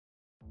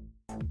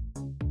Welcome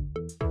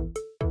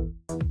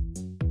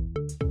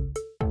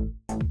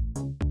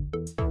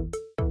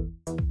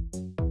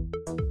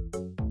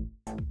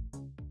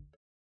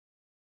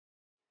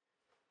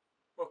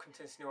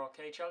to this new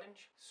arcade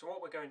challenge. So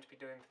what we're going to be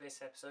doing for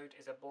this episode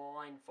is a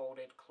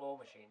blindfolded claw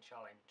machine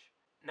challenge.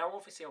 Now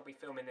obviously I'll be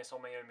filming this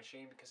on my own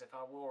machine because if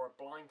I wore a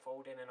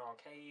blindfold in an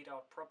arcade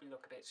I'd probably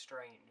look a bit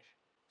strange.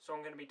 So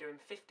I'm going to be doing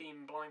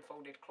 15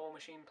 blindfolded claw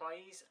machine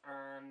plays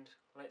and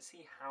let's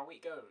see how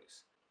it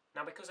goes.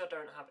 Now because I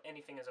don't have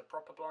anything as a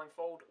proper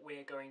blindfold,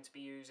 we're going to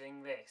be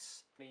using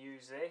this. I'm going to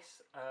use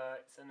this,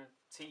 it's in a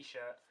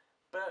t-shirt,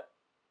 but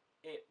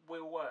it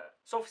will work.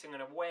 So obviously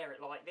I'm going to wear it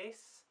like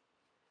this.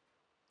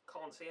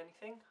 Can't see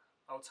anything.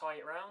 I'll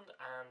tie it around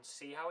and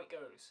see how it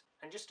goes.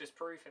 And just as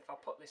proof, if I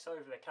put this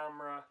over the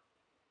camera,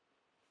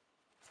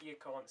 you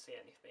can't see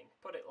anything.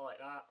 Put it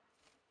like that,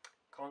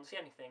 can't see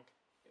anything.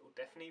 It will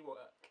definitely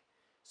work.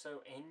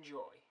 So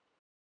enjoy.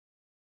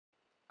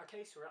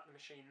 Okay, so we're at the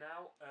machine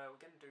now. We're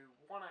going to do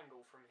one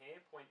angle from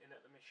here, pointing at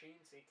the machine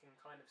so you can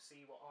kind of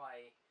see what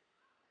I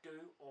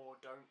do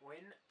or don't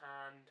win.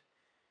 And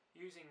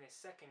using this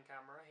second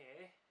camera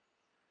here,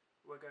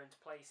 we're going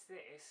to place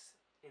this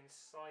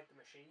inside the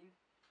machine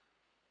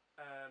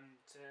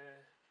to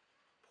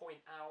point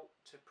out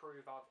to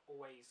prove I've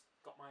always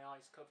got my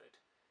eyes covered.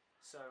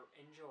 So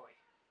enjoy.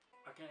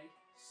 Okay,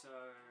 so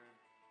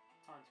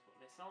time to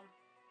put this on.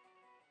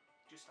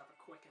 Just have a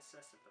quick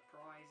assess of the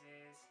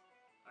prizes.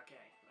 Okay,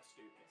 let's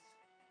do this.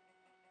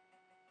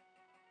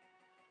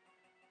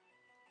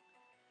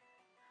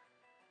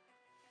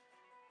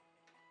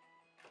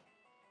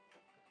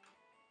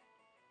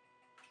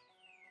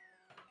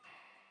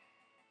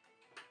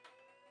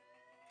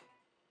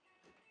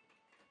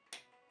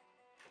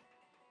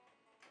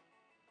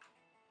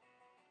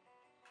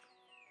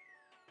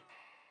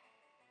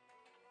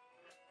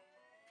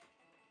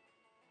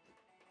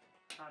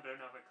 I don't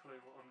have a clue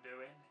what I'm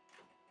doing.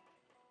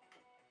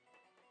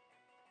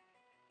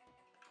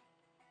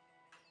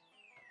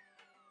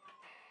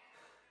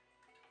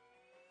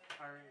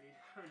 I really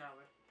don't know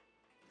it.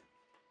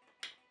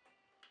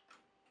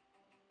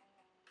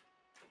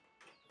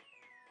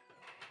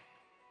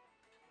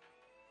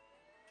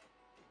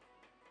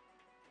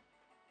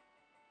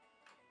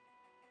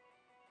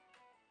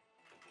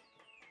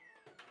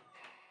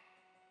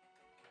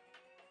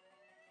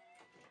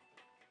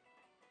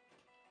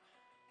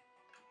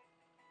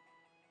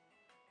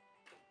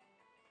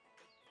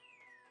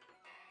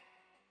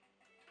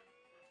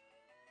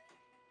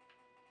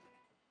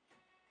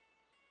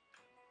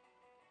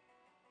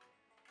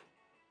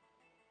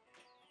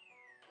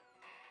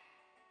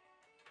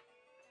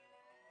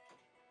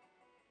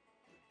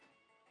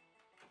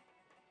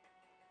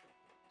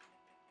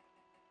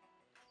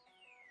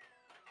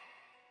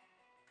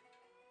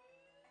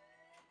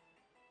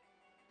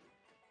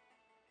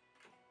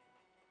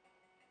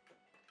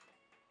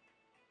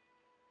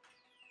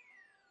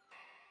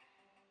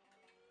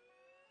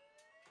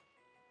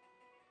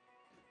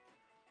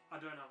 I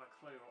don't have a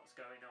clue what's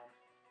going on.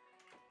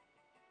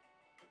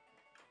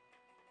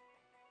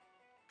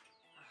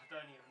 I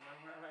don't even know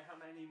where I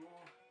am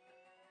anymore.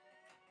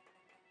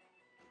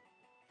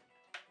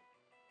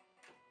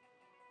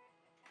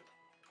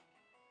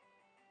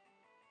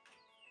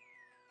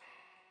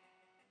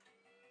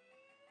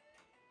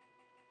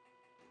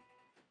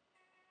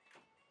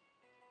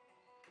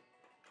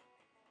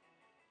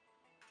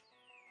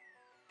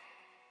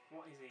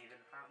 What is even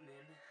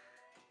happening?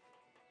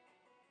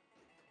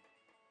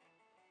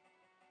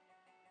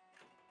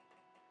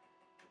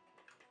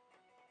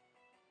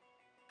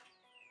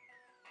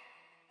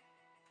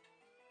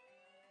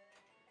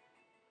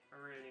 I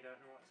really don't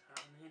know what's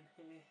happening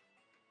here.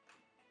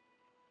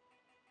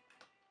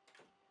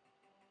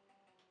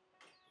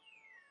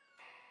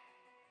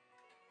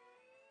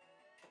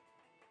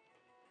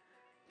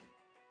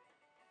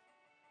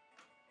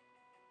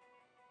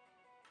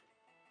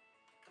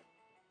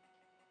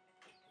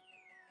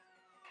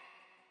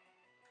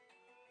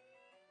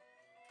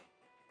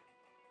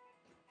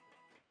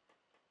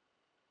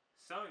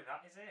 So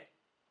that is it.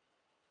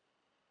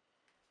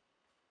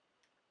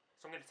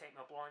 So I'm going to take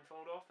my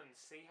blindfold off and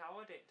see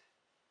how I did.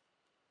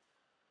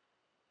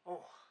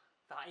 Oh,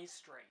 that is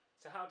straight.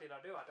 So how did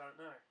I do? I don't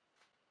know.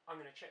 I'm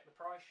going to check the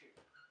prize chute.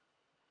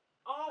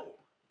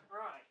 Oh,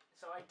 right.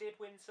 So I did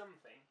win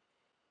something.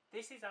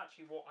 This is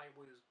actually what I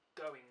was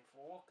going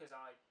for, because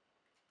I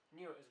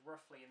knew it was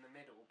roughly in the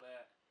middle,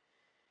 but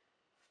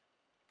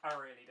I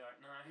really don't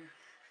know.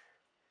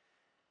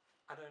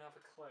 I don't have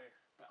a clue,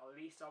 but at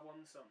least I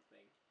won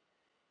something.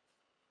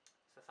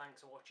 So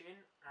thanks for watching,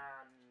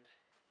 and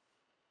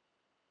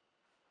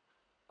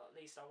at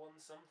least I won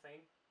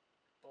something,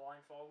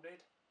 blindfolded,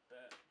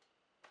 but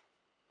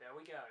there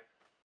we go.